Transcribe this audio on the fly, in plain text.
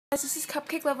This is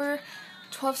Cupcake Lover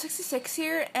 1266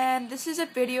 here, and this is a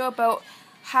video about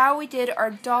how we did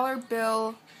our dollar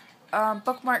bill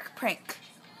bookmark prank.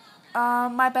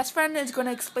 My best friend is going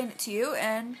to explain it to you,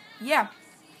 and yeah.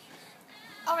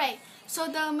 Alright, so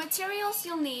the materials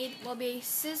you'll need will be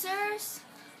scissors,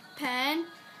 pen,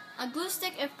 a glue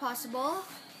stick if possible,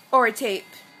 Or a tape.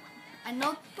 a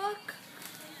notebook,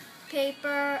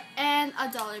 paper, and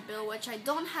a dollar bill, which I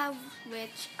don't have,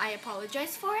 which I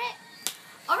apologize for it.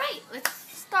 Alright, let's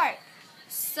start.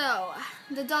 So,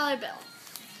 the dollar bill.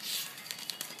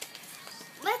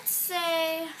 Let's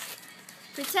say,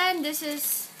 pretend this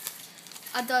is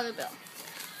a dollar bill.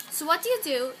 So what you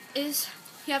do is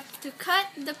you have to cut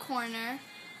the corner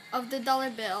of the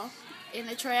dollar bill in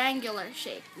a triangular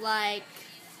shape, like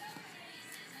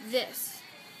this.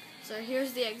 So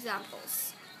here's the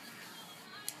examples.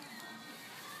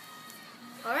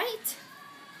 Alright.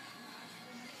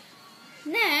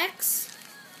 Next,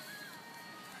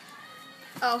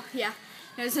 oh yeah,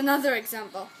 here's another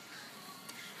example.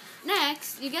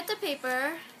 Next, you get the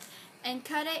paper and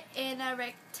cut it in a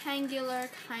rectangular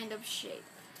kind of shape.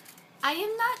 I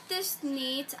am not this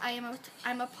neat.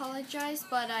 I'm apologize,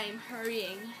 but I'm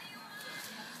hurrying.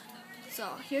 So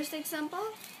here's the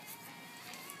example.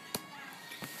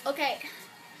 Okay,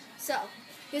 so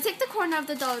you take the corner of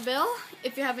the dollar bill.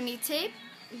 If you have any tape,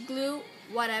 glue,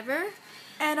 whatever.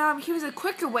 And here's a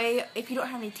quicker way if you don't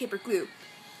have any tape or glue.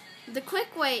 The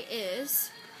quick way is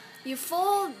you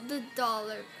fold the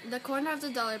corner of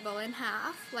the dollar bill in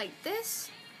half like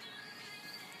this,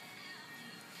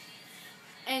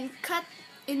 and cut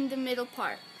in the middle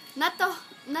part. Not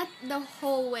the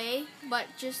whole way, but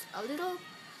just a little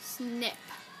snip.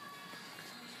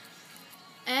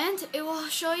 And it will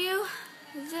show you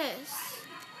this.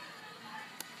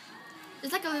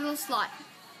 It's like a little slot.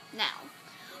 Now,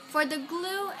 for the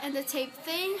glue and the tape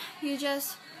thing, you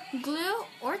just glue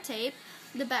or tape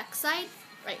the back side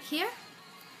right here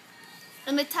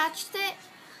and attached it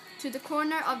to the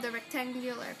corner of the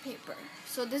rectangular paper.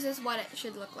 So this is what it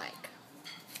should look like.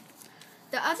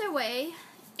 The other way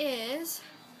is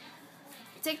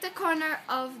take the corner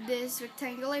of this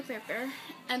rectangular paper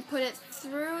and put it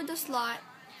through the slot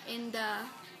in the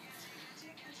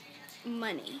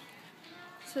money.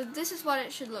 So this is what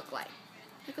it should look like.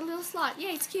 Like a little slot.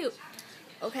 Yeah, it's cute.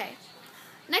 Okay.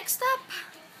 Next up,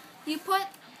 you put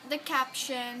the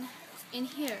caption in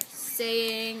here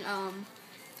saying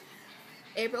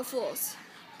April Fools.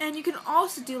 And you can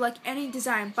also do like any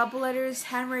design, bubble letters,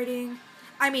 handwriting,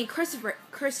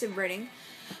 cursive writing,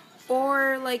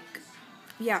 or like,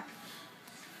 yeah.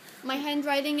 My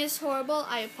handwriting is horrible.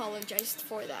 I apologized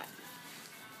for that.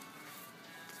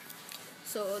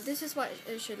 So this is what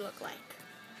it should look like.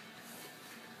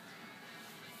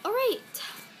 Alright.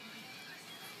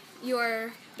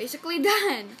 You're basically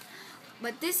done.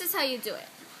 But this is how you do it.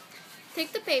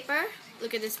 Take the paper,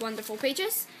 look at these wonderful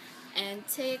pages, and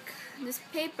take this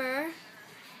paper,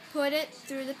 put it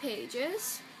through the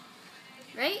pages,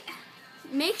 right?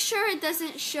 Make sure it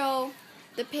doesn't show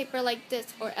the paper like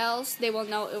this, or else they will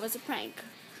know it was a prank.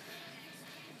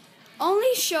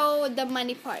 Only show the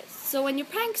money parts. So when you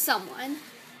prank someone,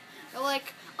 they're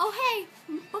like, oh hey,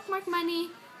 bookmark money.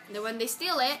 And then when they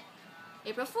steal it,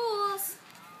 April Fools.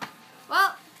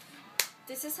 Well,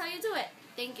 this is how you do it.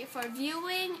 Thank you for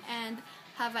viewing, and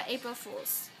have an April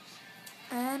Fools.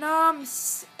 And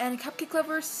Cupcake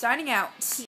Lover signing out.